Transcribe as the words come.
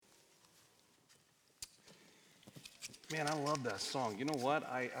Man, I love that song. You know what?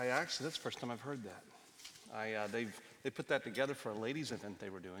 I actually, that's the first time I've heard that. They put that together for a ladies event they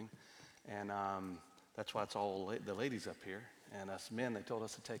were doing, and that's why it's all the ladies up here. And us men, they told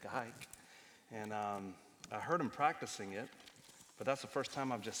us to take a hike, and I heard them practicing it, but that's the first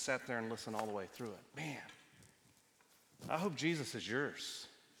time I've just sat there and listened all the way through it. Man, I hope Jesus is yours,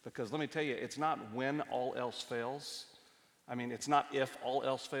 because let me tell you, it's not when all else fails. I mean, it's not if all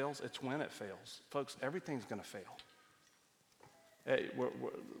else fails, it's when it fails. Folks, everything's going to fail.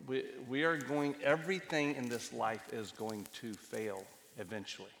 We are going, everything in this life is going to fail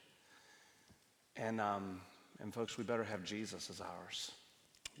eventually. And folks, we better have Jesus as ours.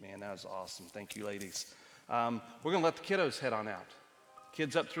 Man, that was awesome. Thank you, ladies. We're going to let the kiddos head on out.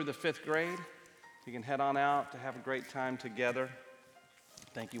 Kids up through the 5th grade, you can head on out to have a great time together.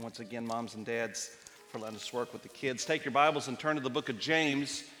 Thank you once again, moms and dads, for letting us work with the kids. Take your Bibles and turn to the book of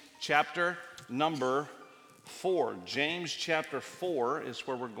James, chapter number 4. James chapter 4 is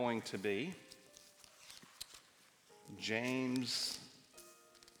where we're going to be. James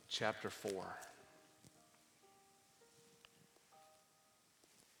chapter 4.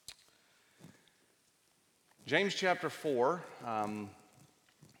 James chapter 4. I'm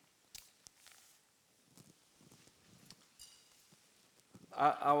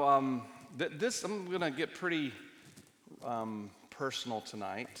going to get pretty personal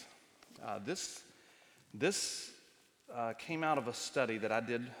tonight. This came out of a study that I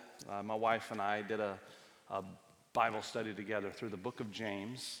did. My wife and I did a Bible study together through the book of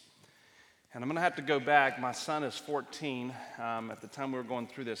James. And I'm going to have to go back. My son is 14. At the time we were going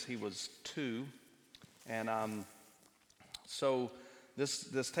through this, he was 2. And so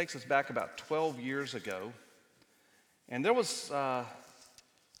this takes us back about 12 years ago. And there was a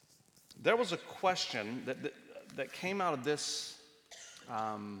question that came out of this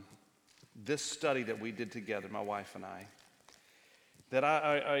study that we did together, my wife and I,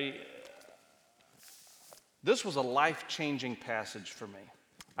 that this was a life-changing passage for me.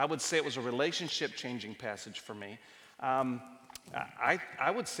 I would say it was a relationship-changing passage for me. I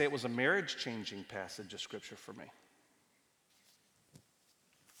would say it was a marriage-changing passage of Scripture for me.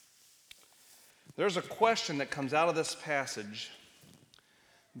 There's a question that comes out of this passage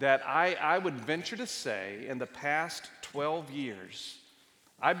that I would venture to say in the past 12 years,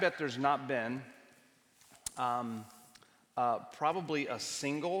 I bet there's not been probably a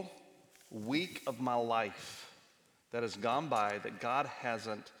single week of my life that has gone by that God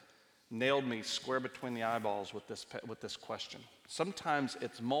hasn't nailed me square between the eyeballs with this question. Sometimes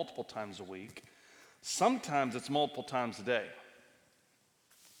it's multiple times a week. Sometimes it's multiple times a day.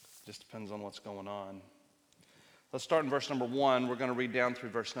 Just depends on what's going on. Let's start in verse number 1. We're going to read down through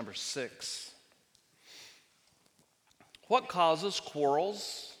verse number 6. What causes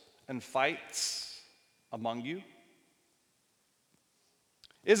quarrels and fights among you?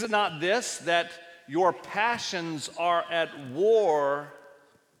 Is it not this, that your passions are at war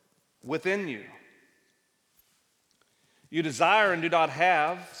within you? You desire and do not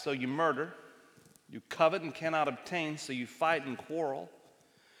have, so you murder. You covet and cannot obtain, so you fight and quarrel.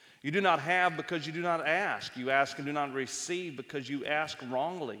 You do not have because you do not ask. You ask and do not receive because you ask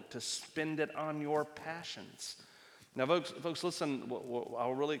wrongly to spend it on your passions. Now, folks, listen,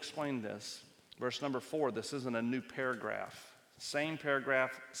 I'll really explain this. Verse number 4, this isn't a new paragraph. Same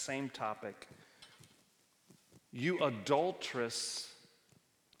paragraph, same topic. You adulterous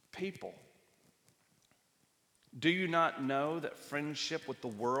people. Do you not know that friendship with the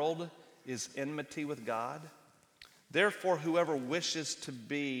world is enmity with God? Therefore, whoever wishes to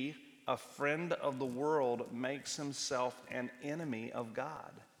be a friend of the world makes himself an enemy of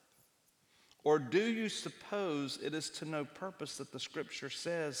God. Or do you suppose it is to no purpose that the Scripture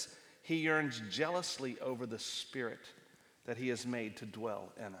says he yearns jealously over the Spirit that he has made to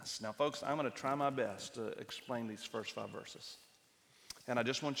dwell in us? Now, folks, I'm going to try my best to explain these first 5 verses. And I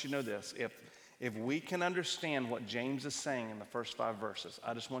just want you to know this. If we can understand what James is saying in the first 5 verses,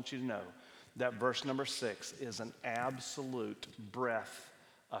 I just want you to know that verse number 6 is an absolute breath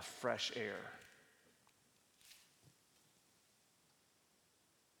of fresh air.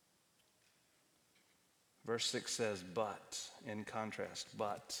 Verse 6 says, but, in contrast,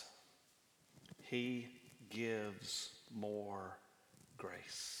 but he gives more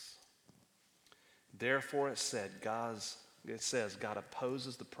grace. Therefore it says, God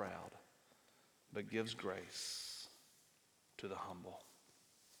opposes the proud, but gives grace to the humble.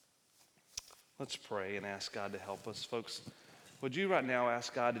 Let's pray and ask God to help us. Folks, would you right now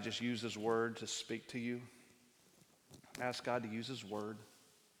ask God to just use his word to speak to you? Ask God to use his word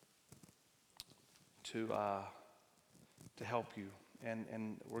to help you.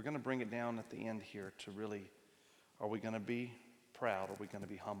 And we're going to bring it down at the end here to really Are we going to be proud? Are we going to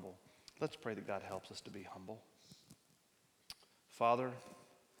be humble? Let's pray that God helps us to be humble. Father,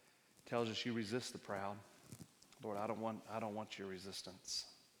 tells us you resist the proud. Lord, I don't want your resistance.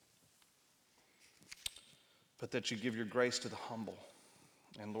 But that you give your grace to the humble.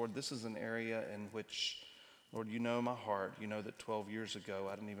 And Lord, this is an area in which, Lord, you know my heart. You know that 12 years ago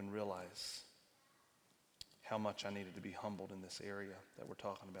I didn't even realize how much I needed to be humbled in this area that we're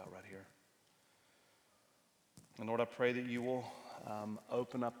talking about right here. And Lord, I pray that you will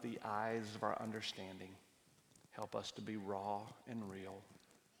open up the eyes of our understanding. Help us to be raw and real.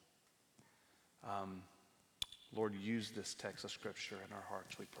 Lord, use this text of Scripture in our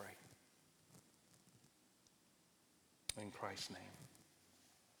hearts, we pray. In Christ's name,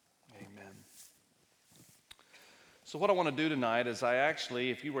 amen. So what I want to do tonight is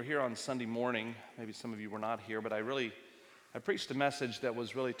if you were here on Sunday morning, maybe some of you were not here, but I preached a message that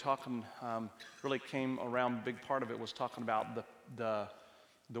was really talking, really came around, a big part of it was talking about the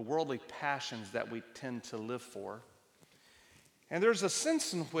worldly passions that we tend to live for. And there's a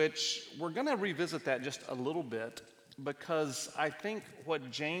sense in which we're going to revisit that just a little bit, because I think what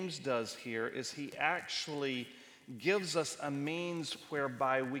James does here is he actually gives us a means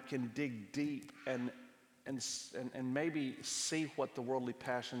whereby we can dig deep and maybe see what the worldly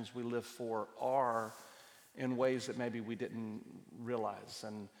passions we live for are in ways that maybe we didn't realize.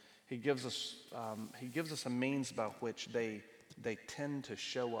 And he gives us a means by which they tend to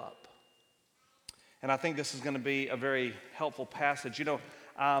show up. And I think this is going to be a very helpful passage. You know,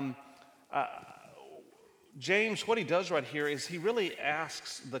 James, what he does right here is he really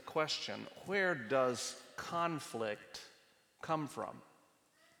asks the question, where does conflict come from?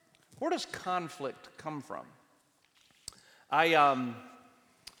 Where does conflict come from? I've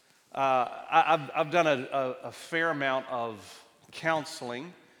done a fair amount of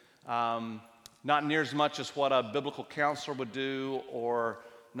counseling, not near as much as what a biblical counselor would do, or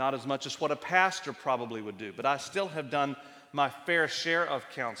not as much as what a pastor probably would do. But I still have done my fair share of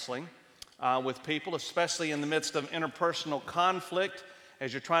counseling with people, especially in the midst of interpersonal conflict,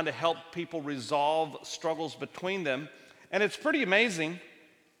 as you're trying to help people resolve struggles between them. And it's pretty amazing.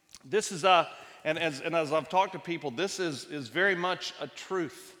 This is and as I've talked to people, this is very much a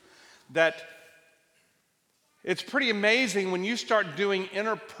truth, that it's pretty amazing when you start doing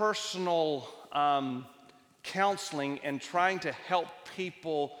interpersonal counseling and trying to help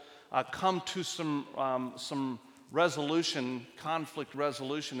people come to some resolution, conflict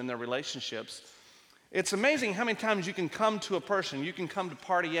resolution in their relationships. It's amazing how many times you can come to a person, you can come to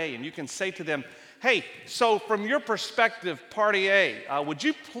party A, and you can say to them, hey, so from your perspective, party A, would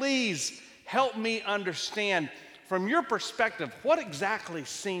you please help me understand, from your perspective, what exactly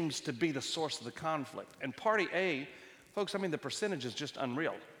seems to be the source of the conflict? And party A, folks, I mean, the percentage is just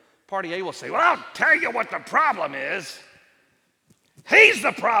unreal. Party A will say, well, I'll tell you what the problem is. He's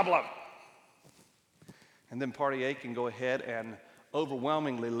the problem. And then party A can go ahead and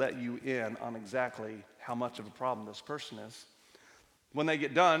overwhelmingly let you in on exactly how much of a problem this person is. When they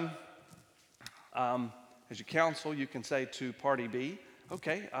get done, as you counsel, you can say to party B,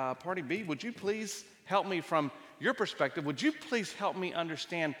 okay, party B, would you please help me from your perspective? Would you please help me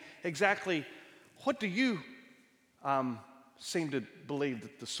understand exactly what do you seem to believe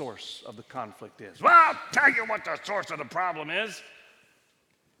that the source of the conflict is? Well, I'll tell you what the source of the problem is.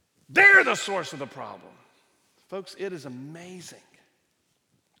 They're the source of the problem. Folks, it is amazing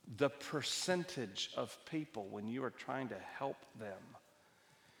the percentage of people when you are trying to help them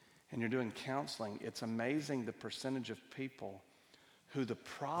and you're doing counseling, it's amazing the percentage of people who the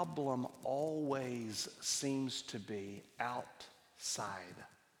problem always seems to be outside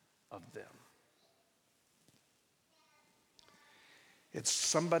of them. It's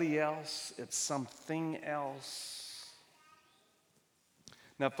somebody else, it's something else.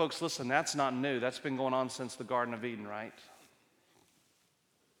 Now, folks, listen, that's not new. That's been going on since the Garden of Eden, right?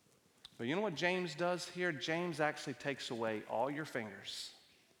 But you know what James does here? James actually takes away all your fingers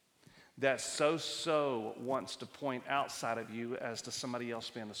that so wants to point outside of you as to somebody else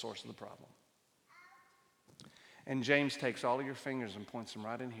being the source of the problem. And James takes all of your fingers and points them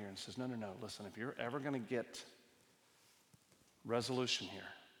right in here and says, no, listen, if you're ever going to get resolution here,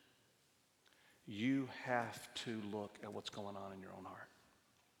 you have to look at what's going on in your own heart.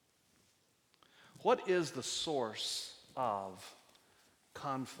 What is the source of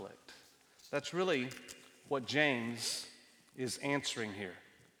conflict? That's really what James is answering here.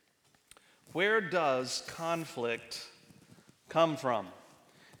 Where does conflict come from?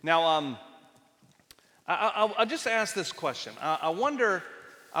 Now, I'll just ask this question. I wonder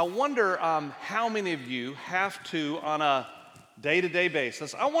how many of you have to, on a day-to-day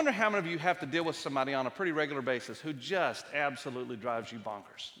basis, I wonder how many of you have to deal with somebody on a pretty regular basis who just absolutely drives you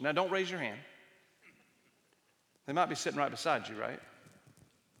bonkers. Now, don't raise your hand. They might be sitting right beside you, right?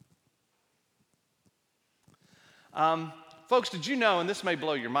 Folks, did you know, and this may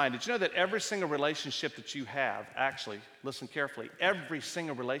blow your mind, did you know that every single relationship that you have, actually, listen carefully, every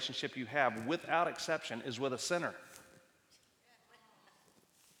single relationship you have, without exception, is with a sinner?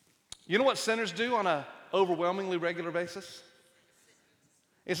 You know what sinners do on an overwhelmingly regular basis?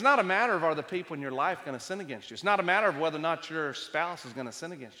 It's not a matter of are the people in your life going to sin against you. It's not a matter of whether or not your spouse is going to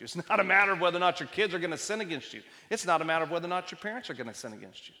sin against you. It's not a matter of whether or not your kids are going to sin against you. It's not a matter of whether or not your parents are going to sin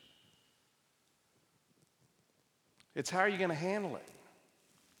against you. It's how are you going to handle it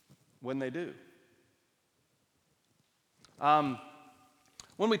when they do.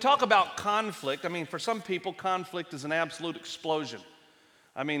 When we talk about conflict, I mean, for some people, conflict is an absolute explosion.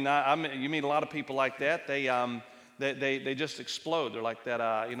 I mean, you meet a lot of people like that. They just explode. They're like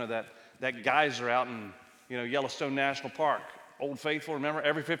that geyser out in Yellowstone National Park. Old Faithful, remember?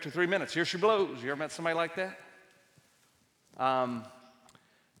 Every 53 minutes, here she blows. You ever met somebody like that?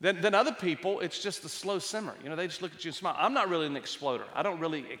 Then other people, it's just a slow simmer. They just look at you and smile. I'm not really an exploder. I don't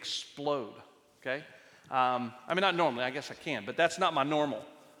really explode, okay? I mean, not normally. I guess I can, but that's not my normal.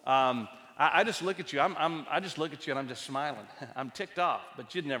 I just look at you. I just look at you and I'm just smiling. I'm ticked off,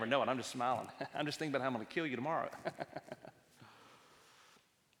 but you'd never know it. I'm just smiling. I'm just thinking about how I'm going to kill you tomorrow.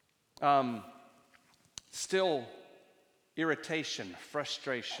 Still, irritation,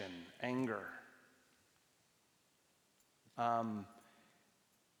 frustration, anger.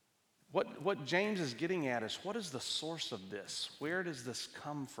 What James is getting at is, what is the source of this? Where does this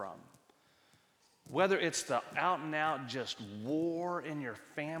come from? Whether it's the out and out just war in your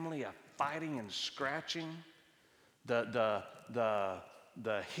family, a fighting and scratching, the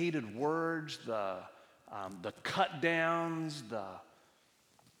heated words, the cut downs,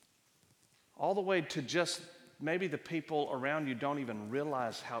 all the way to just maybe the people around you don't even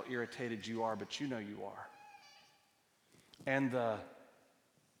realize how irritated you are, but you know you are. And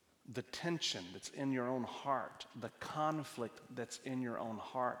the tension that's in your own heart, the conflict that's in your own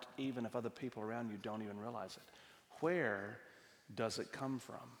heart, even if other people around you don't even realize it. Where does it come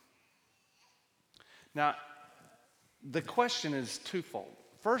from? Now, the question is twofold.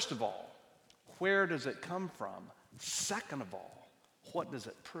 First of all, where does it come from? Second of all, what does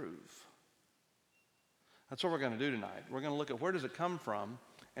it prove? That's what we're going to do tonight. We're going to look at where does it come from,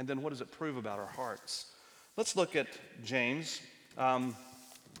 and then what does it prove about our hearts. Let's look at James.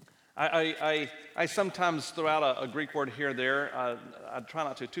 I sometimes throw out a Greek word here or there. I try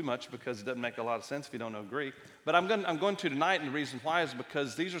not to too much because it doesn't make a lot of sense if you don't know Greek. But I'm going to tonight, and the reason why is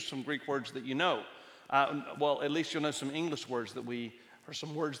because these are some Greek words that you know. Well, at least you'll know some English words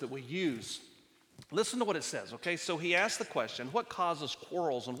some words that we use. Listen to what it says, okay? So he asked the question, what causes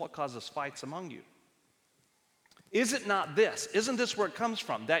quarrels and what causes fights among you? Is it not this? Isn't this where it comes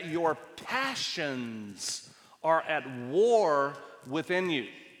from? That your passions are at war within you.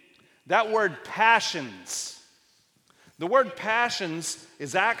 That word passions, the word passions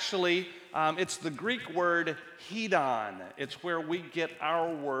is actually, it's the Greek word hedon. It's where we get our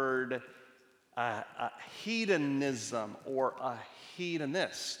word hedonism or a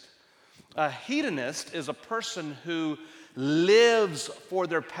hedonist. A hedonist is a person who lives for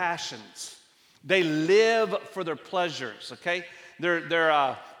their passions. They live for their pleasures, okay?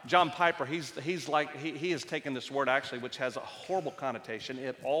 John Piper, he has taken this word actually, which has a horrible connotation.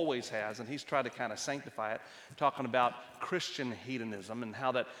 It always has, and he's tried to kind of sanctify it, talking about Christian hedonism and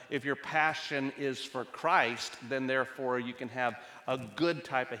how that if your passion is for Christ, then therefore you can have a good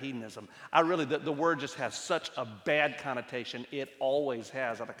type of hedonism. The word just has such a bad connotation. It always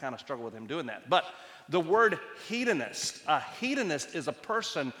has, and I kind of struggle with him doing that. But the word hedonist, a hedonist is a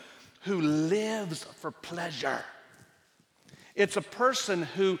person who lives for pleasure. It's a person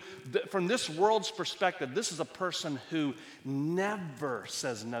who, from this world's perspective, this is a person who never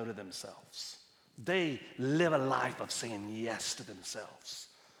says no to themselves. They live a life of saying yes to themselves.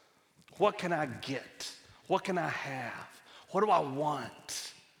 What can I get? What can I have? What do I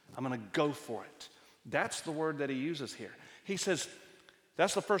want? I'm going to go for it. That's the word that he uses here. He says,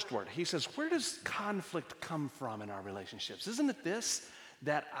 that's the first word. He says, where does conflict come from in our relationships? Isn't it this?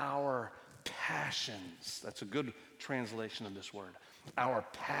 That our passions, that's a good translation of this word, our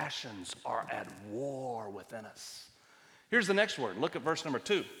passions are at war within us. Here's the next word. Look at verse number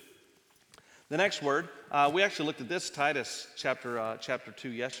 2. The next word, we actually looked at this, Titus chapter 2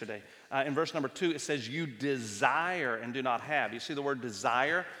 yesterday. In verse number 2, it says, you desire and do not have. You see the word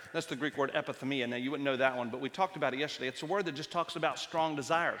desire? That's the Greek word epithemia. Now, you wouldn't know that one, but we talked about it yesterday. It's a word that just talks about strong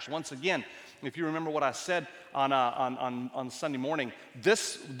desires. Once again, if you remember what I said on Sunday morning,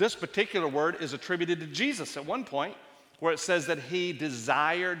 this particular word is attributed to Jesus at one point, where it says that he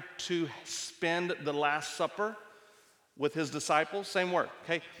desired to spend the Last Supper with his disciples. Same word,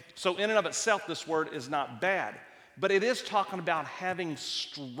 okay? So in and of itself, this word is not bad, but it is talking about having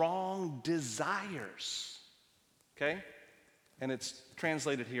strong desires, okay? And it's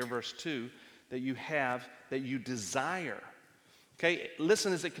translated here, verse 2, that you desire. Okay,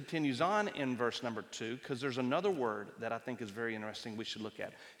 listen as it continues on in verse number 2, because there's another word that I think is very interesting we should look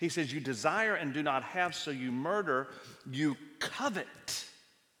at. He says, you desire and do not have, so you murder, you covet.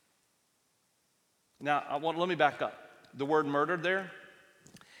 Now, let me back up. The word murdered there,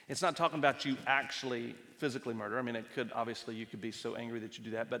 it's not talking about you actually physically murder. I mean, it could, obviously, you could be so angry that you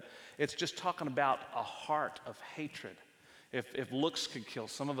do that, but it's just talking about a heart of hatred. If looks could kill,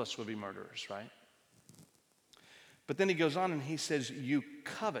 some of us would be murderers, right? But then he goes on and he says, you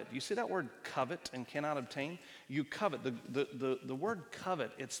covet. You see that word covet and cannot obtain? You covet. The word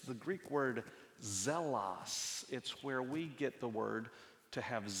covet, it's the Greek word zelos. It's where we get the word to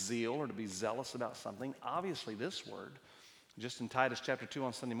have zeal or to be zealous about something. Obviously, this word, just in Titus chapter 2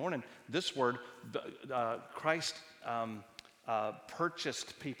 on Sunday morning, this word, Christ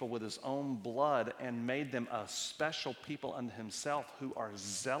purchased people with his own blood and made them a special people unto himself who are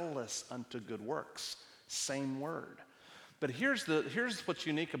zealous unto good works. Same word. But here's what's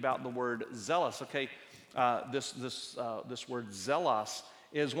unique about the word zealous. Okay, this word zealous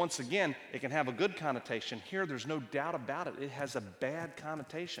is, once again, it can have a good connotation. Here, there's no doubt about it. It has a bad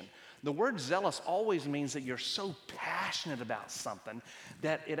connotation. The word zealous always means that you're so passionate about something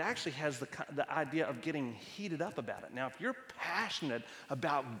that it actually has the idea of getting heated up about it. Now, if you're passionate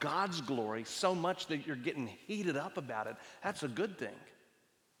about God's glory so much that you're getting heated up about it, that's a good thing.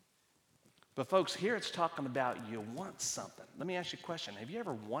 But folks, here it's talking about you want something. Let me ask you a question. Have you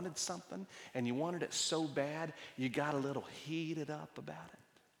ever wanted something and you wanted it so bad you got a little heated up about it?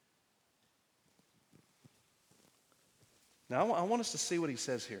 Now, I want us to see what he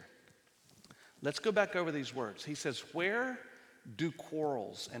says here. Let's go back over these words. He says, where do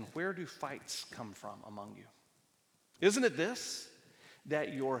quarrels and where do fights come from among you? Isn't it this?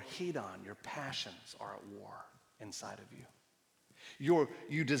 That your hedon, your passions are at war inside of you.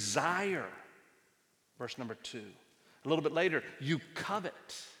 You desire, verse number 2. A little bit later, you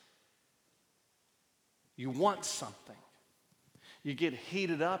covet. You want something. You get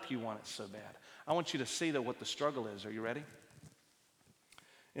heated up, you want it so bad. I want you to see what the struggle is. Are you ready?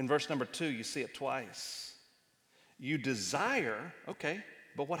 In verse number 2, you see it twice. You desire, okay,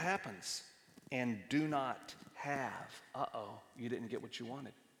 but what happens? And do not have. You didn't get what you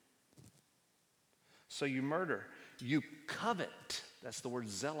wanted. So you murder. You covet. That's the word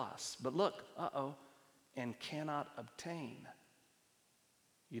zelos. But look, and cannot obtain.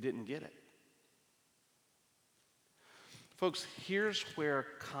 You didn't get it. Folks, here's where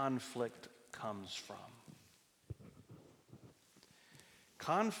conflict comes from.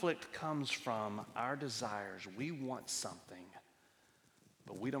 Conflict comes from our desires. We want something,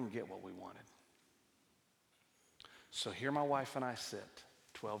 but we don't get what we wanted. So here my wife and I sit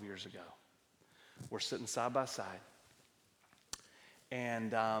 12 years ago. We're sitting side by side.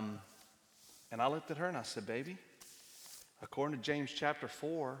 And I looked at her and I said, baby, according to James chapter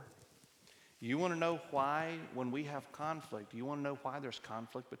 4, you want to know why when we have conflict, you want to know why there's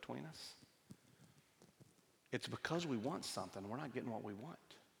conflict between us? It's because we want something. We're not getting what we want.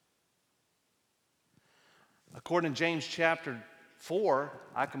 According to James chapter 4,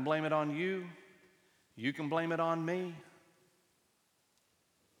 I can blame it on you. You can blame it on me.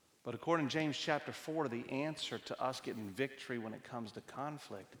 But according to James chapter 4, the answer to us getting victory when it comes to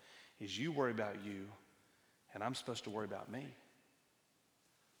conflict is you worry about you, and I'm supposed to worry about me.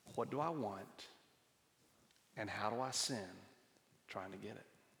 What do I want, and how do I sin trying to get it?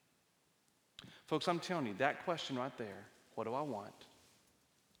 Folks, I'm telling you, that question right there, what do I want?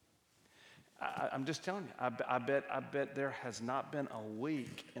 I'm just telling you, I bet there has not been a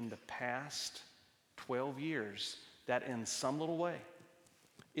week in the past 12 years that in some little way,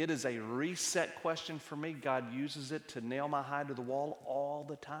 it is a reset question for me. God uses it to nail my hide to the wall all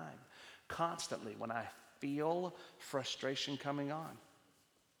the time, constantly, when I feel frustration coming on.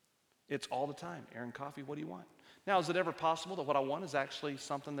 It's all the time. Aaron Coffey, what do you want? Now, is it ever possible that what I want is actually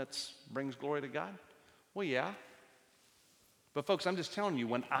something that brings glory to God? Well, yeah. But folks, I'm just telling you,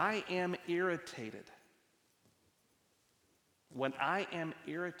 when I am irritated,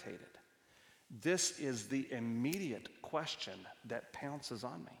 This is the immediate question that pounces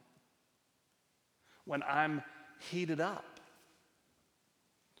on me when I'm heated up,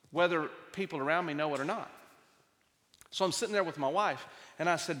 whether people around me know it or not. So I'm sitting there with my wife, and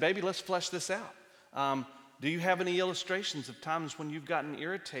I said, baby, let's flesh this out. Do you have any illustrations of times when you've gotten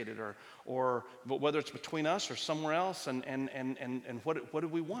irritated, or whether it's between us or somewhere else, and what do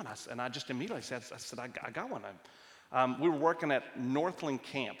we want? And I just immediately said, I got one. We were working at Northland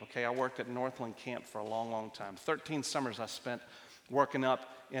Camp, okay? I worked at Northland Camp for a long, long time. 13 summers I spent working up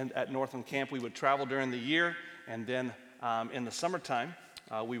at Northland Camp. We would travel during the year, and then in the summertime,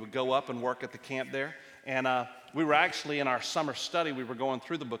 we would go up and work at the camp there. And we were actually, in our summer study, we were going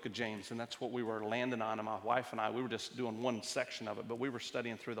through the book of James, and that's what we were landing on. And my wife and I, we were just doing one section of it, but we were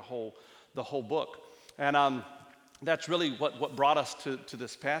studying through the whole book. And that's really what brought us to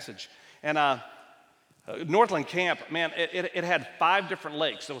this passage. And Northland Camp, man, it had 5 different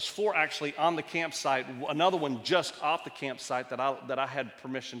lakes. There was 4 actually on the campsite, another one just off the campsite that I had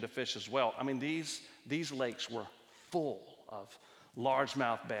permission to fish as well. I mean, these lakes were full of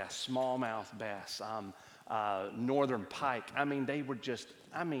largemouth bass, smallmouth bass, northern pike. I mean, they were just,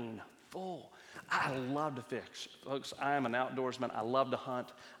 full. I love to fish. Folks, I am an outdoorsman. I love to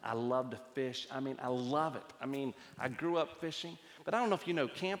hunt. I love to fish. I love it. I grew up fishing, but I don't know if you know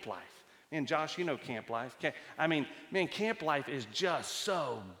camp life. Man, Josh, you know camp life. Camp life is just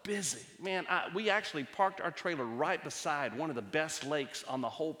so busy. Man, we actually parked our trailer right beside one of the best lakes on the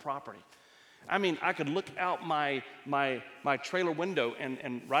whole property. I could look out my trailer window,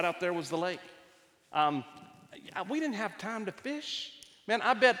 and right out there was the lake. We didn't have time to fish. Man,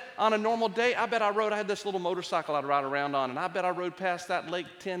 I bet on a normal day, I had this little motorcycle I'd ride around on, and I bet I rode past that lake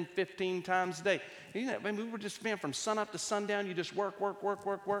 10, 15 times a day. We were just, from sun up to sundown, you just work.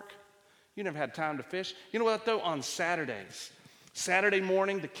 You never had time to fish. You know what, though? On Saturday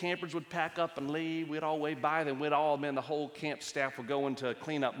morning, the campers would pack up and leave. We'd all wave by, then the whole camp staff would go into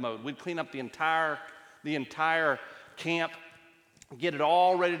cleanup mode. We'd clean up the entire camp, get it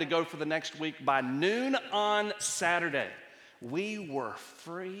all ready to go for the next week. By noon on Saturday, we were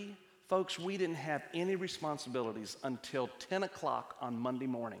free. Folks, we didn't have any responsibilities until 10 o'clock on Monday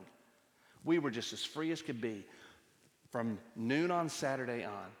morning. We were just as free as could be from noon on Saturday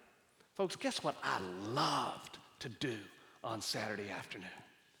on. Folks, guess what I loved to do on Saturday afternoon?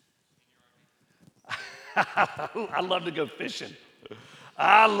 I love to go fishing.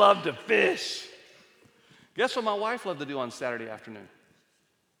 I love to fish. Guess what my wife loved to do on Saturday afternoon?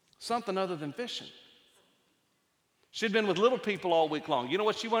 Something other than fishing. She'd been with little people all week long. You know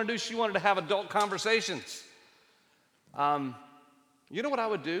what she wanted to do? She wanted to have adult conversations. You know what I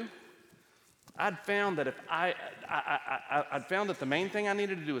would do? I'd found that I'd found that the main thing I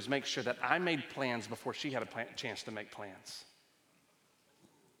needed to do was make sure that I made plans before she had a chance to make plans.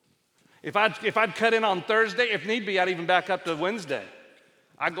 If I'd cut in on Thursday, if need be, I'd even back up to Wednesday.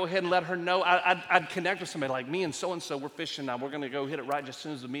 I'd go ahead and let her know. I'd connect with somebody like me and so, we're fishing now. We're going to go hit it right just as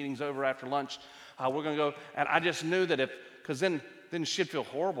soon as the meeting's over after lunch. We're going to go, and I just knew that because then she'd feel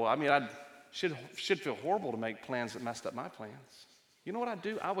horrible. She'd feel horrible to make plans that messed up my plans. You know what I'd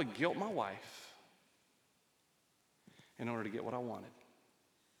do? I would guilt my wife in order to get what I wanted.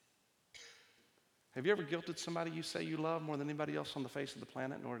 Have you ever guilted somebody you say you love more than anybody else on the face of the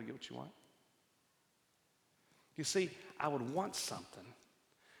planet in order to get what you want? You see, I would want something,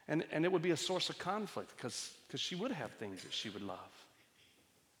 and it would be a source of conflict because she would have things that she would love.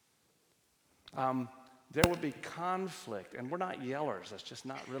 There would be conflict, and we're not yellers. That's just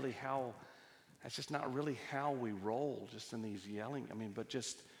not really how we roll, just in these yelling.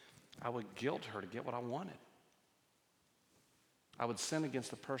 I would guilt her to get what I wanted. I would sin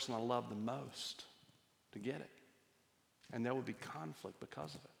against the person I love the most to get it. And there would be conflict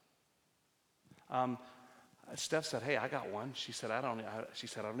because of it. Steph said, hey, I got one. She said, I don't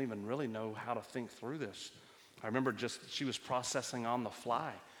even really know how to think through this. I remember she was processing on the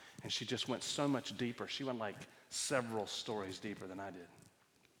fly, and she just went so much deeper. She went like several stories deeper than I did.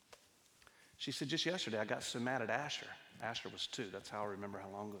 She said, just yesterday, I got so mad at Asher. Asher was 2. That's how I remember how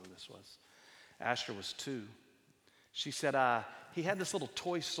long ago this was. Asher was 2. She said he had this little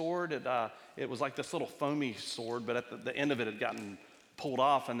toy sword. It was like this little foamy sword, but at the end of it had gotten pulled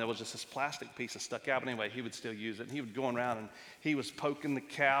off, and there was just this plastic piece that stuck out. But anyway, he would still use it. And he would go around, and he was poking the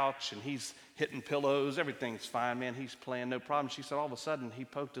couch, and he's hitting pillows. Everything's fine, man. He's playing, no problem. She said all of a sudden, he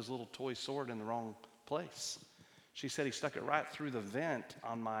poked his little toy sword in the wrong place. She said he stuck it right through the vent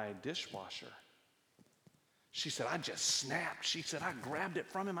on my dishwasher. She said, I just snapped. She said, I grabbed it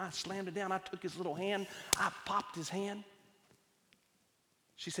from him. I slammed it down. I took his little hand. I popped his hand.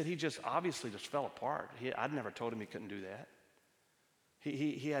 She said he just obviously just fell apart. I'd never told him he couldn't do that.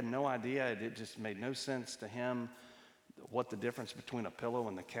 He had no idea. It just made no sense to him what the difference between a pillow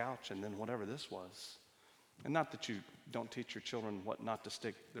and the couch and then whatever this was. And not that you don't teach your children what not to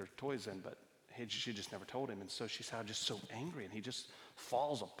stick their toys in, but she just never told him. And so she said, I'm just so angry. And he just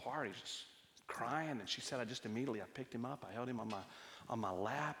falls apart. He's just crying. And she said, I picked him up. I held him on my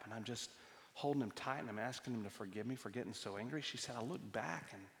lap. And I'm just holding him tight. And I'm asking him to forgive me for getting so angry. She said, I looked back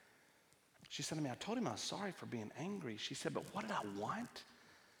and she said to me, I told him I was sorry for being angry. She said, but what did I want?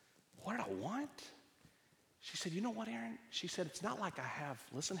 What did I want? She said, you know what, Aaron? She said, it's not like I have,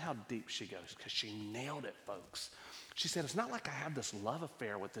 listen how deep she goes, because she nailed it, folks. She said, it's not like I have this love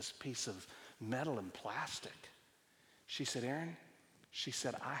affair with this piece of metal and plastic. She said, Aaron, she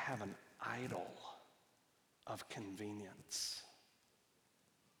said, I have an idol of convenience.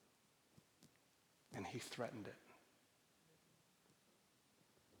 And he threatened it.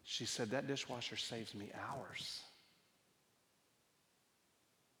 She said, that dishwasher saves me hours.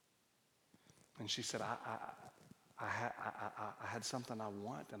 And she said, I had something I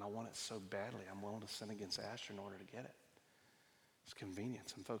want, and I want it so badly, I'm willing to sin against Asher in order to get it. It's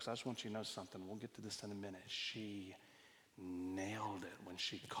convenience. And folks, I just want you to know something. We'll get to this in a minute. She nailed it when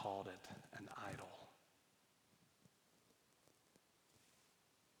she called it an idol.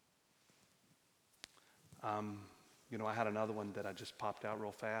 I had another one that I just popped out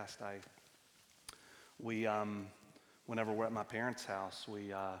real fast. Whenever we're at my parents' house,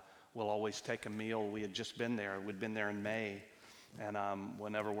 we'll always take a meal. We had just been there. We'd been there in May. And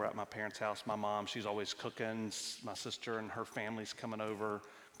whenever we're at my parents' house, my mom, she's always cooking. My sister and her family's coming over,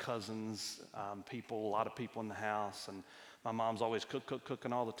 cousins, people, a lot of people in the house. And my mom's always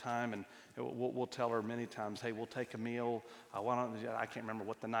cooking all the time. And we'll tell her many times, hey, we'll take a meal. I can't remember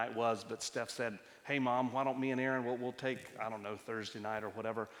what the night was, but Steph said, hey, Mom, why don't me and Aaron, we'll take, I don't know, Thursday night or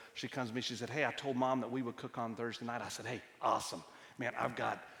whatever. She comes to me, she said, hey, I told Mom that we would cook on Thursday night. I said, hey, awesome. Man,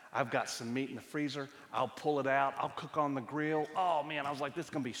 I've got some meat in the freezer. I'll pull it out. I'll cook on the grill. Oh, man, I was like, this is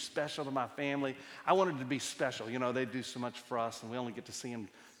going to be special to my family. I wanted it to be special. They do so much for us, and we only get to see them,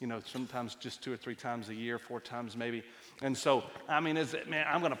 sometimes just 2 or 3 times a year, 4 times maybe. And so, I'm going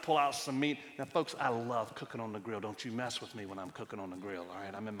to pull out some meat. Now, folks, I love cooking on the grill. Don't you mess with me when I'm cooking on the grill, all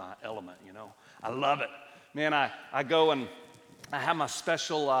right? I'm in my element, I love it. Man, I go and I have my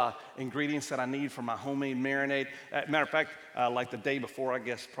special ingredients that I need for my homemade marinade. Matter of fact, like the day before, I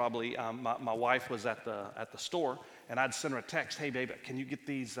guess probably, my wife was at the store, and I'd send her a text, hey, baby, can you get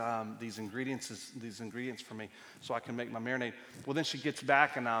these ingredients for me so I can make my marinade? Well, then she gets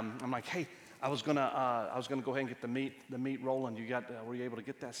back, and I'm like, hey, I was gonna go ahead and get the meat rolling. Were you able to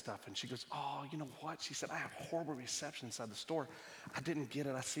get that stuff? And she goes, oh, you know what? She said, I have horrible reception inside the store. I didn't get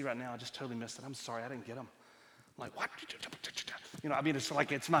it. I see right now. I just totally missed it. I'm sorry, I didn't get them. I'm like, what? It's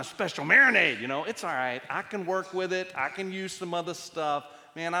like it's my special marinade, It's all right. I can work with it. I can use some other stuff.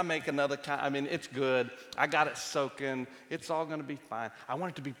 Man, I make another kind. It's good. I got it soaking. It's all going to be fine. I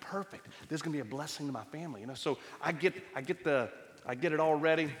want it to be perfect. This is going to be a blessing to my family, So I get it all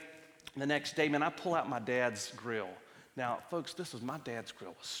ready. The next day, man, I pull out my dad's grill. Now, folks, my dad's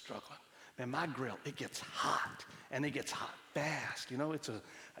grill was struggling. Man, my grill, it gets hot, and it gets hot fast. You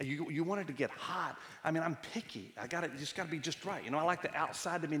want it to get hot. I'm picky. Just got to be just right. I like the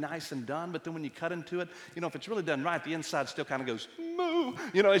outside to be nice and done, but then when you cut into it, if it's really done right, the inside still kind of goes, moo.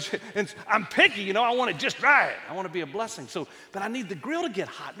 I'm picky, I want it just right. I want to be a blessing. But I need the grill to get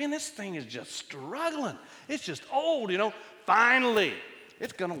hot. Man, this thing is just struggling. It's just old, Finally,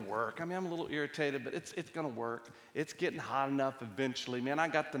 it's going to work. I'm a little irritated, but it's going to work. It's getting hot enough eventually. Man, I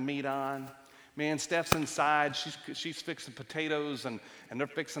got the meat on. Man, Steph's inside. She's fixing potatoes, and they're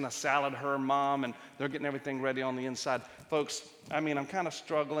fixing a salad, her and Mom, and they're getting everything ready on the inside. Folks, I'm kind of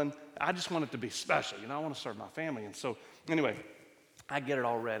struggling. I just want it to be special. I want to serve my family. And so, anyway, I get it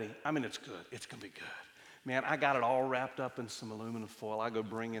all ready. It's good. It's going to be good. Man, I got it all wrapped up in some aluminum foil. I go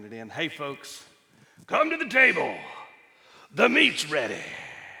bringing it in. Hey, folks, come to the table. The meat's ready.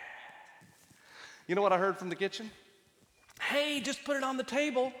 You know what I heard from the kitchen? Hey, just put it on the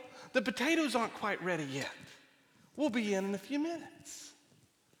table. The potatoes aren't quite ready yet. We'll be in a few minutes.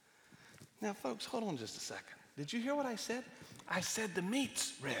 Now, folks, hold on just a second. Did you hear what I said? I said the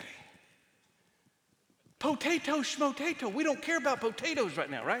meat's ready. Potato schmotato. We don't care about potatoes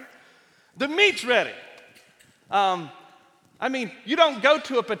right now, right? The meat's ready. You don't go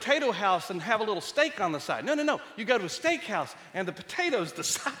to a potato house and have a little steak on the side. No. You go to a steakhouse and the potato's the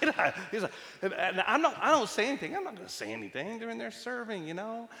side eye. I don't say anything. I'm not going to say anything. They're in there serving,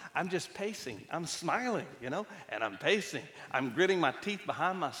 I'm just pacing. I'm smiling, and I'm pacing. I'm gritting my teeth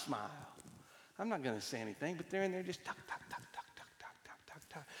behind my smile. I'm not going to say anything, but they're in there just tuck.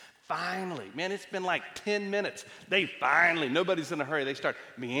 finally, man, it's been like 10 minutes. Nobody's in a hurry. They start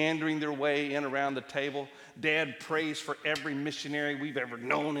meandering their way in around the table. Dad prays for every missionary we've ever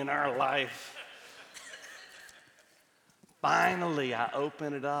known in our life. Finally, I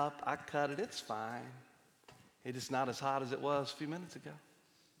open it up. I cut it. It's fine. It is not as hot as it was a few minutes ago.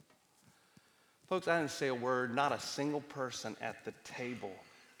 Folks, I didn't say a word. Not a single person at the table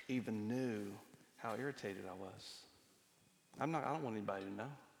even knew how irritated I was. I don't want anybody to know.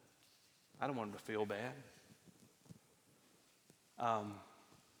 I don't want them to feel bad. I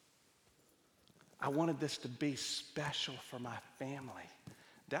wanted this to be special for my family.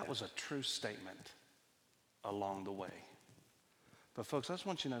 That was a true statement along the way. But folks, I just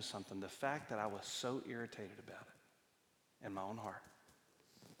want you to know something. The fact that I was so irritated about it in my own heart,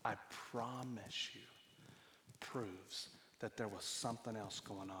 I promise you, proves that there was something else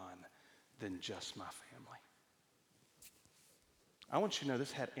going on than just my family. I want you to know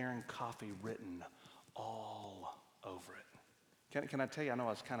this had Aaron Coffey written all over it. Can I tell you, I know I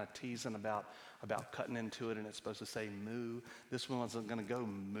was kind of teasing about cutting into it and it's supposed to say moo. This one wasn't going to go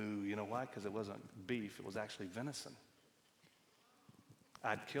moo. You know why? Because it wasn't beef. It was actually venison.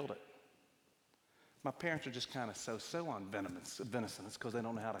 I'd killed it. My parents are just kind of so on venison. It's because they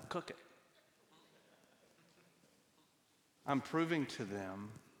don't know how to cook it. I'm proving to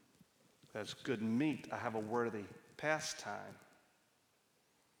them that it's good meat. I have a worthy pastime.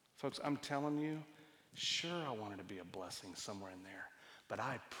 Folks, I'm telling you, sure, I wanted to be a blessing somewhere in there, but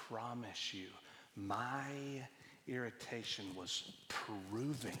I promise you, my irritation was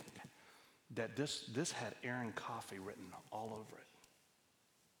proving that this had Aaron Coffey written all over it.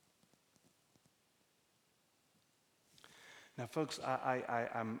 Now, folks,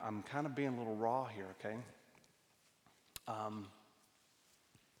 I'm kind of being a little raw here, okay? I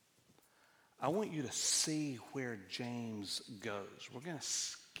want you to see where James goes. We're going to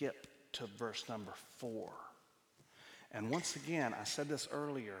skip to verse number 4. And once again, I said this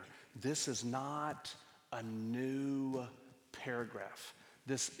earlier, this is not a new paragraph.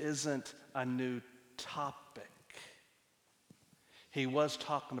 This isn't a new topic. He was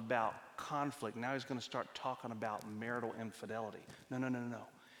talking about conflict. Now he's going to start talking about marital infidelity. No.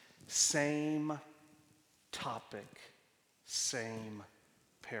 Same topic, same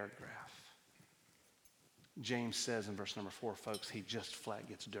paragraph. James says in verse number 4, folks, he just flat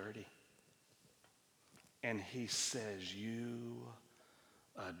gets dirty. And he says, you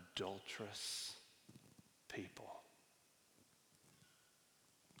adulterous people.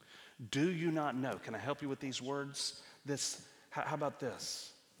 Do you not know? Can I help you with these words? How about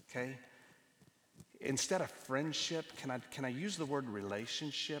this? Okay? Instead of friendship, can I use the word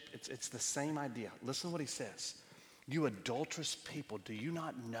relationship? It's the same idea. Listen to what he says. You adulterous people, do you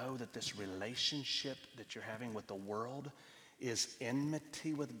not know that this relationship that you're having with the world is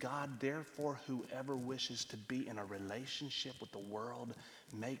enmity with God? Therefore, whoever wishes to be in a relationship with the world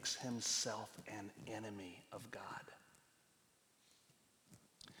makes himself an enemy of God.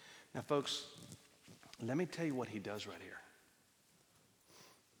 Now, folks, let me tell you what he does right here.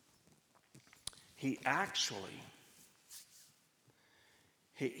 He actually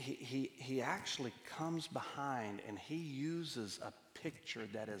comes behind and he uses a picture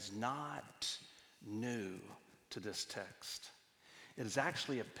that is not new to this text. It is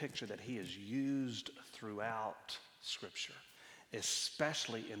actually a picture that he has used throughout Scripture,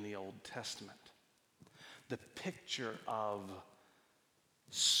 especially in the Old Testament. The picture of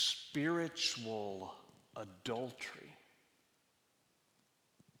spiritual adultery.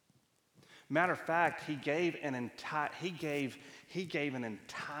 Matter of fact, he gave an entire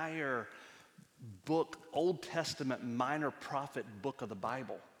book, Old Testament minor prophet book of the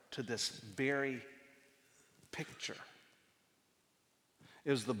Bible, to this very picture.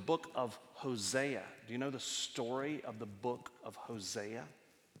 It was the book of Hosea. Do you know the story of the book of Hosea?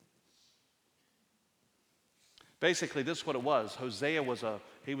 Basically, this is what it was. Hosea was a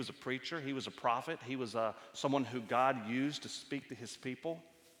preacher. He was a prophet. He was someone who God used to speak to his people.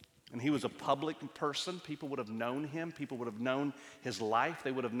 And he was a public person. People would have known him. People would have known his life.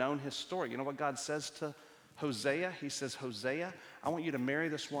 They would have known his story. You know what God says to Hosea? He says, Hosea, I want you to marry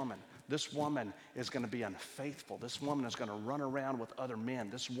this woman. This woman is going to be unfaithful. This woman is going to run around with other men.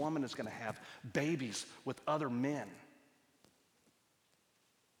 This woman is going to have babies with other men.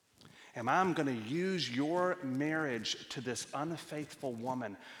 And I'm going to use your marriage to this unfaithful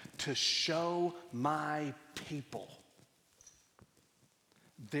woman to show my people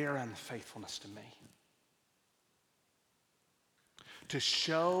their unfaithfulness to me. To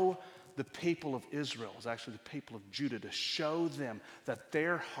show the people of Israel, is actually the people of Judah, to show them that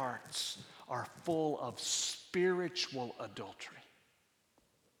their hearts are full of spiritual adultery.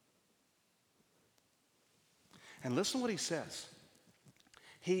 And listen to what he says.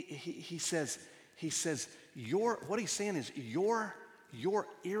 He says, what he's saying is your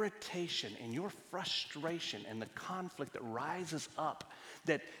irritation and your frustration and the conflict that rises up,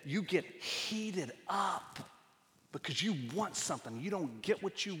 that you get heated up because you want something, you don't get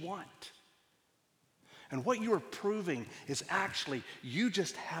what you want. And what you are proving is actually you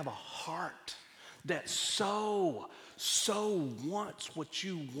just have a heart that so wants what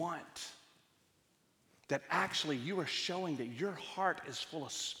you want, that actually you are showing that your heart is full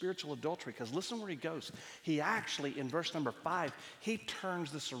of spiritual adultery. Because listen where he goes. He actually, in verse number 5, he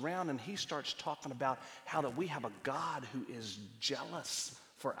turns this around and he starts talking about how that we have a God who is jealous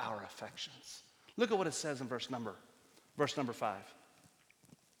for our affections. Look at what it says in verse number 5.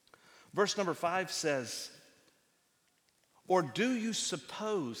 Verse number 5 says, or do you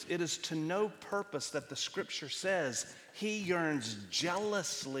suppose it is to no purpose that the scripture says he yearns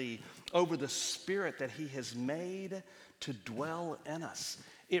jealously over the spirit that he has made to dwell in us?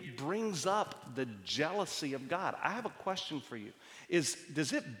 It brings up the jealousy of God. I have a question for you.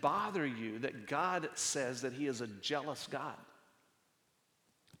 Does it bother you that God says that he is a jealous God?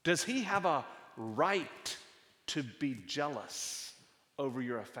 Does he have a right to be jealous over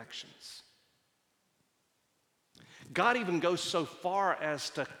your affections? God even goes so far as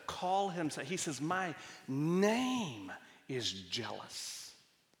to call him, he says, my name is jealous.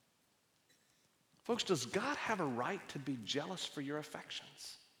 Folks, does God have a right to be jealous for your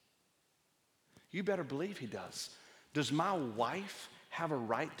affections? You better believe he does. Does my wife have a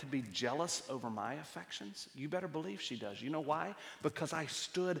right to be jealous over my affections? You better believe she does. You know why? Because I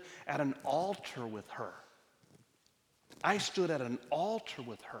stood at an altar with her. I stood at an altar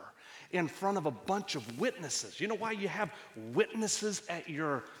with her in front of a bunch of witnesses. You know why you have witnesses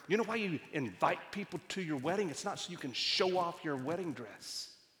you know why you invite people to your wedding? It's not so you can show off your wedding dress.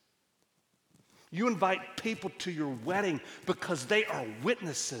 You invite people to your wedding because they are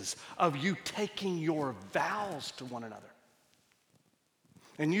witnesses of you taking your vows to one another.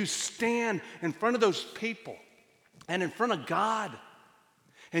 And you stand in front of those people and in front of God,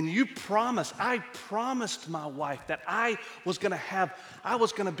 and I promised my wife that I was going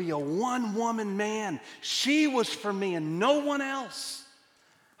to be a one-woman man. She was for me and no one else.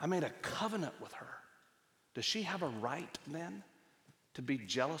 I made a covenant with her. Does she have a right then to be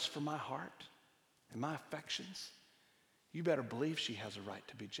jealous for my heart and my affections? You better believe she has a right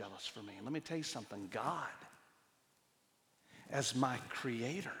to be jealous for me. And let me tell you something. God, as my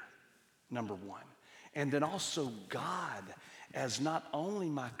creator, number one, and then also God as not only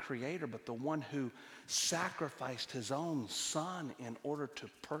my creator, but the one who sacrificed his own son in order to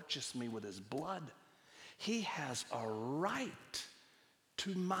purchase me with his blood. He has a right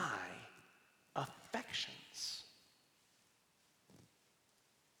to my affections.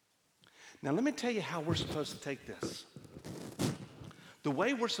 Now let me tell you how we're supposed to take this. The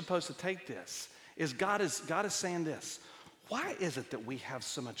way we're supposed to take this is God is saying this. Why is it that we have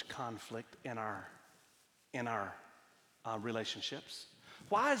so much conflict in our relationships?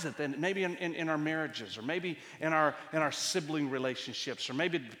 Why is it that maybe in our marriages, or maybe in our sibling relationships, or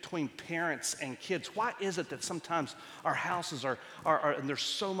maybe between parents and kids? Why is it that sometimes our houses are and there's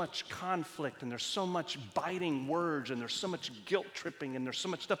so much conflict, and there's so much biting words, and there's so much guilt tripping, and there's so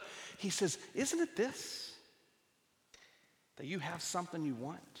much stuff? He says, isn't it this? That you have something you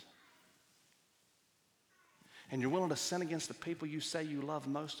want, and you're willing to sin against the people you say you love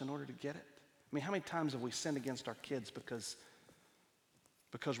most in order to get it? I mean, how many times have we sinned against our kids because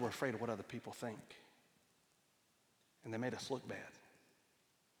we're afraid of what other people think? And they made us look bad.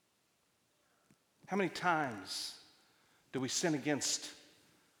 How many times do we sin against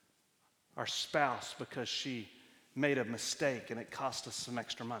our spouse because she made a mistake and it cost us some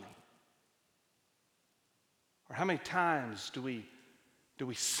extra money? Or how many times do we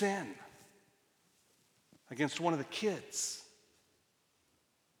sin against one of the kids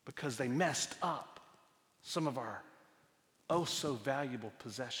because they messed up some of our oh so valuable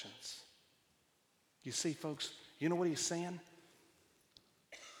possessions? You see, folks, you know what he's saying?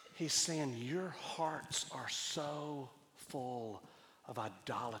 He's saying your hearts are so full of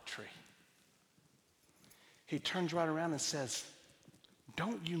idolatry. He turns right around and says,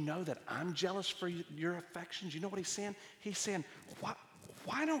 don't you know that I'm jealous for your affections? You know what he's saying? He's saying,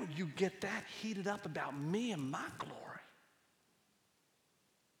 why don't you get that heated up about me and my glory?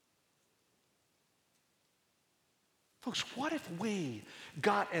 Folks, what if we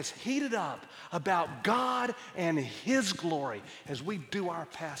got as heated up about God and his glory as we do our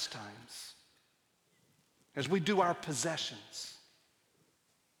pastimes, as we do our possessions,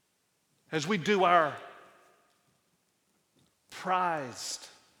 as we do our prized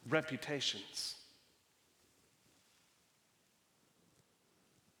reputations?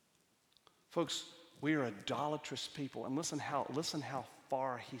 Folks, we are idolatrous people. And listen how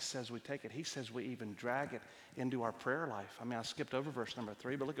far he says we take it. He says we even drag it into our prayer life. I mean, I skipped over verse number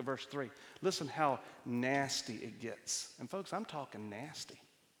 3, but look at verse 3. Listen how nasty it gets. And folks, I'm talking nasty.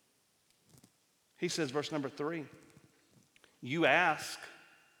 He says, verse number 3, you ask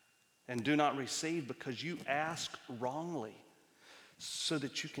and do not receive because you ask wrongly so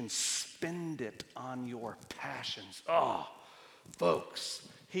that you can spend it on your passions. Oh, folks,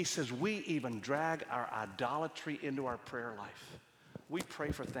 he says we even drag our idolatry into our prayer life. We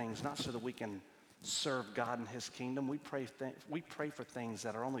pray for things not so that we can serve God in his kingdom. We pray for things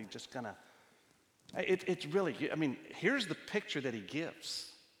that are only just going to, it's really, I mean, here's the picture that he gives.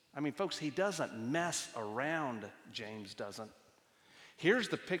 I mean, folks, he doesn't mess around, James doesn't. Here's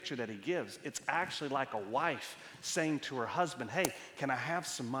the picture that he gives. It's actually like a wife saying to her husband, hey, can I have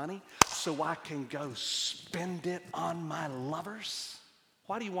some money so I can go spend it on my lovers?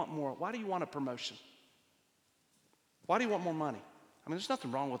 Why do you want more? Why do you want a promotion? Why do you want more money? I mean, there's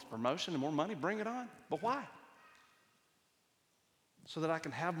nothing wrong with promotion and more money. Bring it on. But why? So that I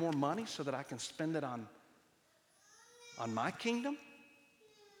can have more money, so that I can spend it on my kingdom?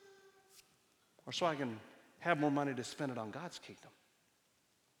 Or so I can have more money to spend it on God's kingdom?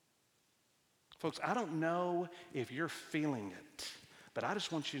 Folks, I don't know if you're feeling it, but I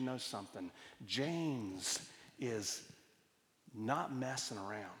just want you to know something. James is not messing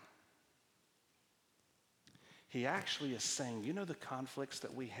around. He actually is saying, you know the conflicts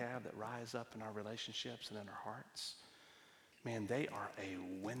that we have that rise up in our relationships and in our hearts? Man, they are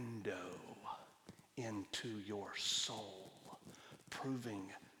a window into your soul, proving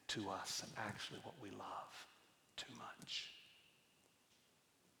to us actually what we love too much.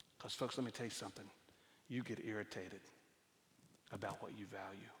 Because folks, let me tell you something. You get irritated about what you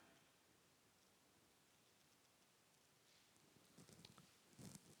value.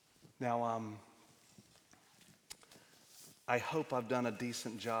 Now, I hope I've done a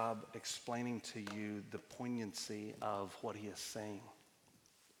decent job explaining to you the poignancy of what he is saying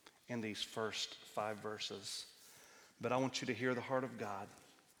in these first 5 verses. But I want you to hear the heart of God,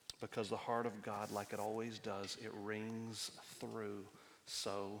 because the heart of God, like it always does, it rings through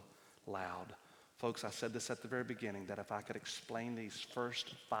so loud. Folks, I said this at the very beginning, that if I could explain these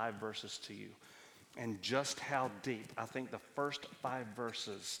first 5 verses to you and just how deep, I think the first 5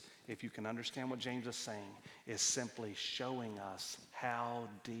 verses, if you can understand what James is saying, is simply showing us how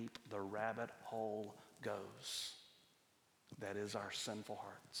deep the rabbit hole goes. That is our sinful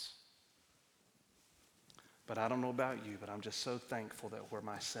hearts. But I don't know about you, but I'm just so thankful that where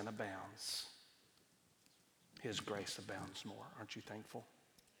my sin abounds, his grace abounds more. Aren't you thankful?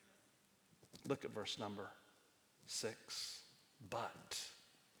 Look at verse number 6. But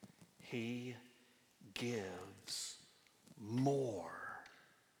he gives more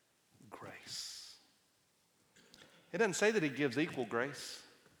grace. It doesn't say that he gives equal grace.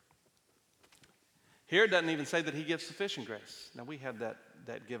 Here it doesn't even say that he gives sufficient grace. Now we have that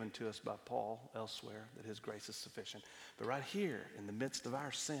given to us by Paul elsewhere, that his grace is sufficient. But right here, in the midst of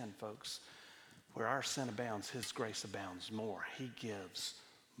our sin, folks, where our sin abounds, his grace abounds more. He gives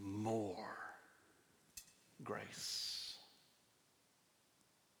more grace.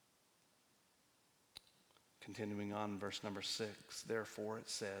 Continuing on, verse number 6, therefore it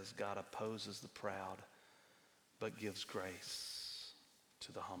says, God opposes the proud, but gives grace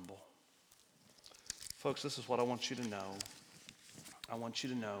to the humble. Folks, this is what I want you to know. I want you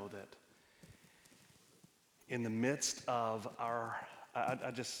to know that in the midst of our,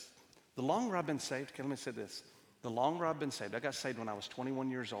 the longer I've been saved, let me say this. The longer I've been saved, I got saved when I was 21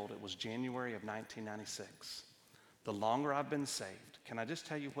 years old. It was January of 1996. The longer I've been saved, can I just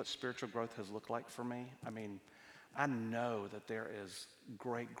tell you what spiritual growth has looked like for me? I mean, I know that there is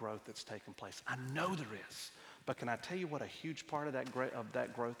great growth that's taken place. I know there is. But can I tell you what a huge part of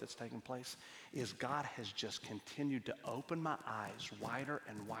that growth that's taken place is? God has just continued to open my eyes wider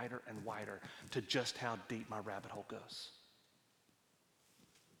and wider and wider to just how deep my rabbit hole goes.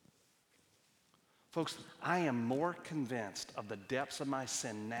 Folks, I am more convinced of the depths of my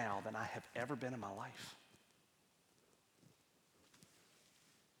sin now than I have ever been in my life.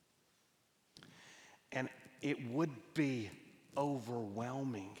 And it would be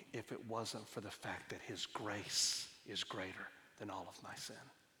overwhelming if it wasn't for the fact that his grace is greater than all of my sin.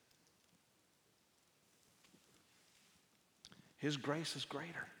 His grace is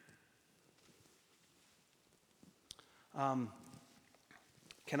greater.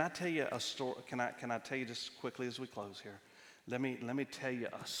 Can I tell you a story? Can I tell you just quickly as we close here? Let me tell you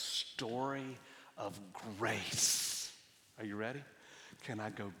a story of grace. Are you ready? Can I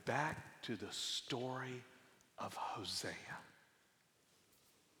go back to the story of Hosea?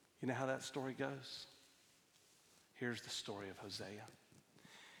 You know how that story goes? Here's the story of Hosea.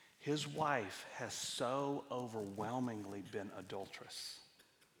 His wife has so overwhelmingly been adulterous,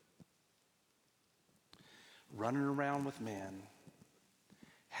 running around with men,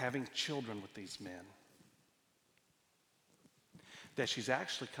 having children with these men, that she's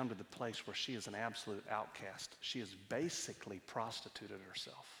actually come to the place where she is an absolute outcast. She has basically prostituted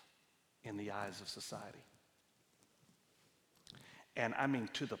herself in the eyes of society. And I mean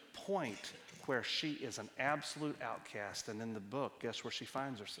to the point where she is an absolute outcast. And in the book, guess where she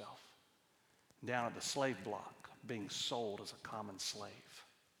finds herself? Down at the slave block, being sold as a common slave.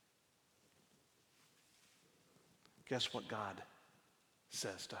 Guess what God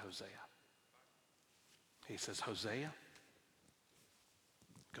says to Hosea? He says, Hosea,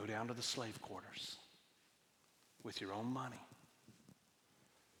 go down to the slave quarters with your own money.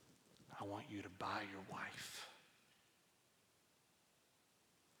 I want you to buy your wife.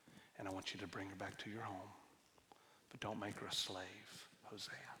 And I want you to bring her back to your home. But don't make her a slave,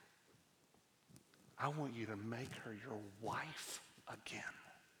 Hosea. I want you to make her your wife again.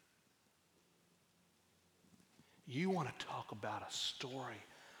 You want to talk about a story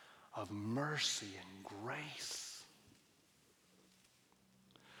of mercy and grace.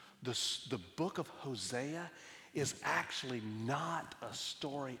 The book of Hosea is actually not a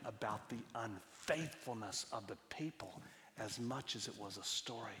story about the unfaithfulness of the people as much as it was a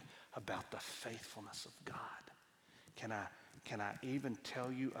story about the faithfulness of God. Can I even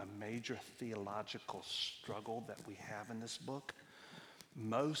tell you a major theological struggle that we have in this book?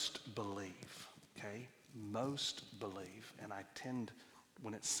 Most believe, okay? Most believe, and I tend,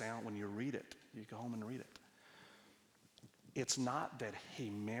 when you read it, you go home and read it. It's not that he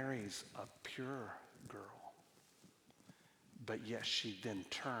marries a pure girl, but yet she then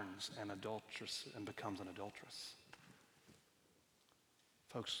turns an adulteress and becomes an adulteress.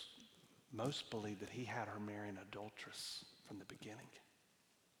 Folks, most believe that he had her marry an adulteress from the beginning.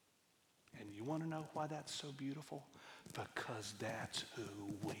 And you want to know why that's so beautiful? Because that's who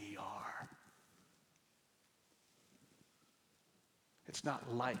we are. It's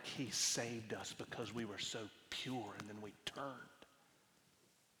not like he saved us because we were so pure and then we turned.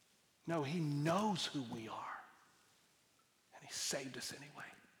 No, he knows who we are. And he saved us anyway.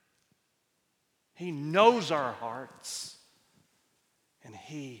 He knows our hearts. And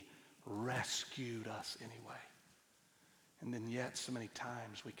he rescued us anyway. And then yet so many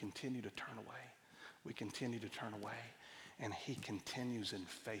times we continue to turn away. We continue to turn away. And he continues in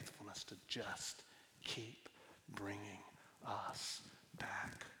faithfulness to just keep bringing us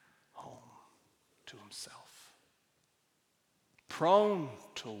back home to himself. Prone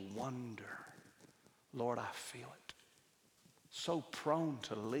to wonder. Lord, I feel it. So prone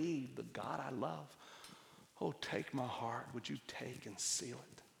to leave the God I love. Oh, take my heart. Would you take and seal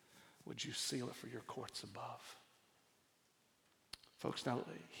it? Would you seal it for your courts above? Folks, now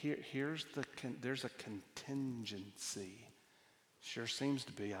there's a contingency. Sure seems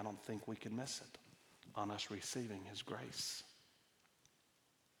to be. I don't think we can miss it on us receiving his grace.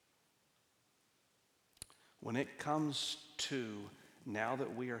 When it comes to now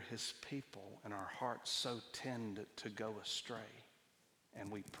that we are his people and our hearts so tend to go astray,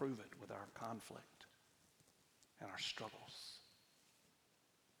 and we prove it with our conflict and our struggles,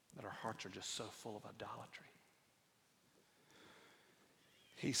 that our hearts are just so full of idolatry.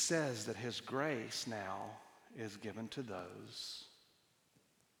 He says that his grace now is given to those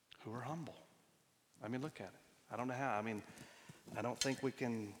who are humble. I mean, look at it. I don't know how. I don't think we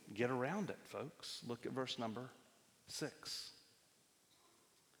can get around it, folks. Look at verse number 6.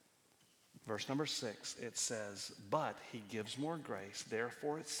 Verse number 6, it says, but he gives more grace.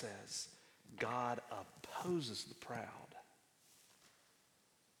 Therefore it says, God opposes the proud,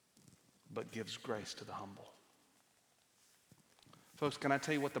 but gives grace to the humble. Folks, can I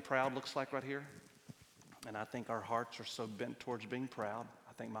tell you what the proud looks like right here? And I think our hearts are so bent towards being proud.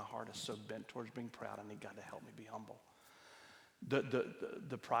 I think my heart is so bent towards being proud. I need God to help me be humble.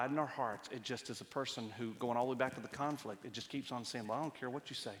 The pride in our hearts, it just is a person who, going all the way back to the conflict, it just keeps on saying, well, I don't care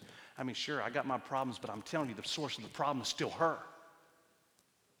what you say. I mean, sure, I got my problems, but I'm telling you, the source of the problem is still her.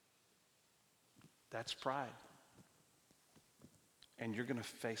 That's pride. And you're going to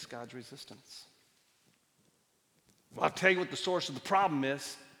face God's resistance. Well, I'll tell you what the source of the problem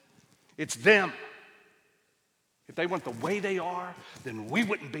is. It's them. If they went the way they are, then we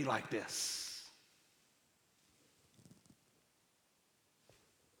wouldn't be like this.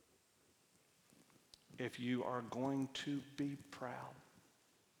 If you are going to be proud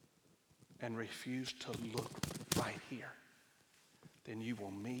and refuse to look right here, then you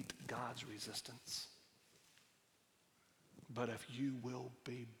will meet God's resistance. but if you will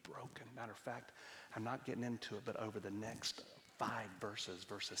be broken. Matter of fact, I'm not getting into it, but over the next 5 verses,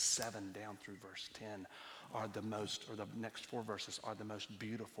 verses 7 down through verse 10, are the most, or the next 4 verses are the most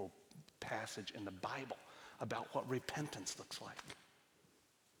beautiful passage in the Bible about what repentance looks like.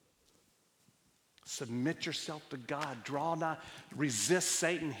 Submit yourself to God. Draw nigh. Resist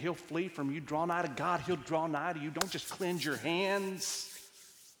Satan. He'll flee from you. Draw nigh to God. He'll draw nigh to you. Don't just cleanse your hands.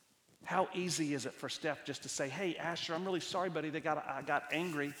 How easy is it for Steph just to say, hey, Asher, I'm really sorry, buddy. I got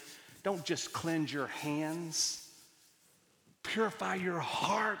angry. Don't just cleanse your hands. Purify your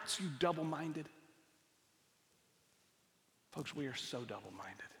hearts, you double-minded. Folks, we are so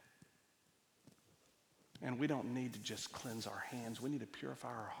double-minded. And we don't need to just cleanse our hands. We need to purify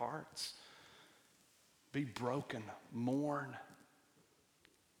our hearts. Be broken, mourn.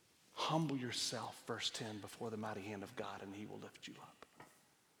 Humble yourself, verse 10, before the mighty hand of God, and he will lift you up.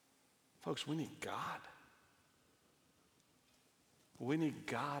 Folks, we need God. We need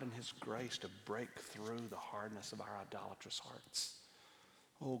God and his grace to break through the hardness of our idolatrous hearts.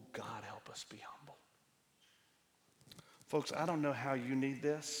 Oh, God, help us be humble. Folks, I don't know how you need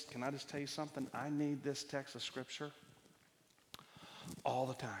this. Can I just tell you something? I need this text of Scripture all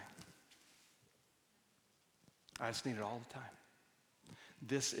the time. I just need it all the time.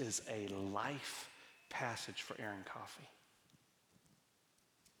 This is a life passage for Aaron Coffey.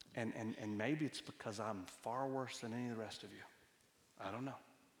 And maybe it's because I'm far worse than any of the rest of you. I don't know.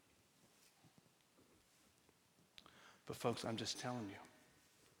 But folks, I'm just telling you,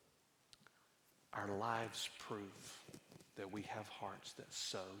 our lives prove that we have hearts that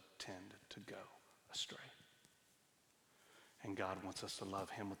so tend to go astray. And God wants us to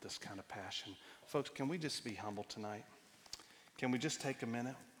love him with this kind of passion. Folks, can we just be humble tonight? Can we just take a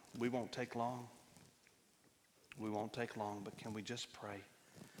minute? We won't take long. We won't take long, but can we just pray?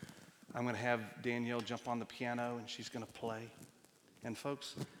 I'm going to have Danielle jump on the piano, and she's going to play. And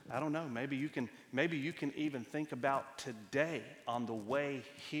folks, I don't know, maybe you can even think about today on the way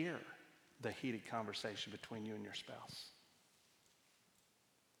here, the heated conversation between you and your spouse.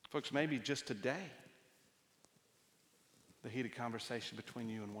 Folks, maybe just today, the heated conversation between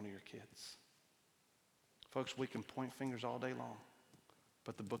you and one of your kids. Folks, we can point fingers all day long,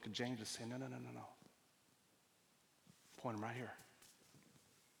 but the book of James is saying, no. Point them right here.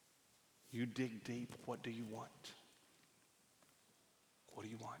 You dig deep. What do you want? What do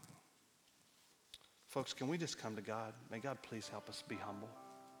you want? Folks, can we just come to God? May God please help us be humble.